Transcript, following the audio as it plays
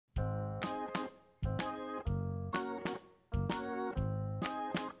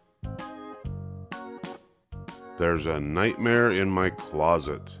There's a Nightmare in My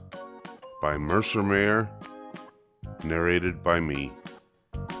Closet by Mercer Mayer, narrated by me.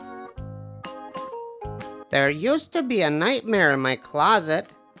 There used to be a nightmare in my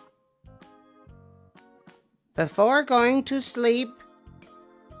closet. Before going to sleep,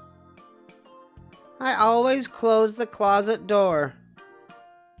 I always closed the closet door.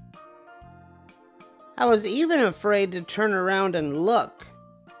 I was even afraid to turn around and look.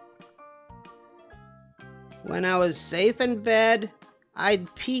 When I was safe in bed,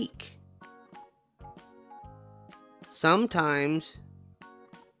 I'd peek. Sometimes.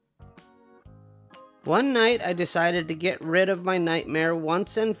 One night I decided to get rid of my nightmare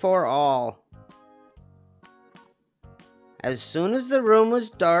once and for all. As soon as the room was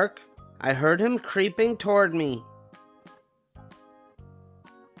dark, I heard him creeping toward me.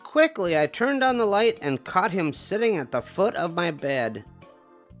 Quickly, I turned on the light and caught him sitting at the foot of my bed.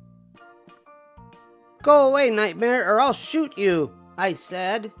 "Go away, nightmare, or I'll shoot you," I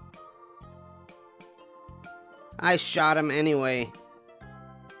said. I shot him anyway.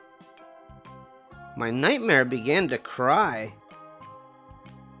 My nightmare began to cry.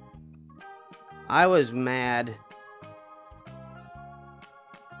 I was mad.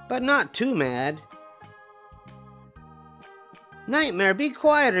 But not too mad. "Nightmare, be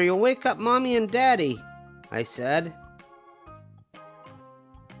quiet or you'll wake up Mommy and Daddy," I said.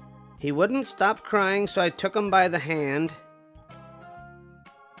 He wouldn't stop crying, so I took him by the hand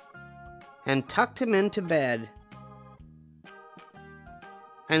and tucked him into bed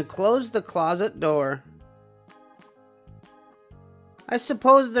and closed the closet door. I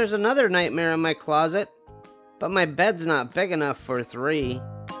suppose there's another nightmare in my closet, but my bed's not big enough for 3.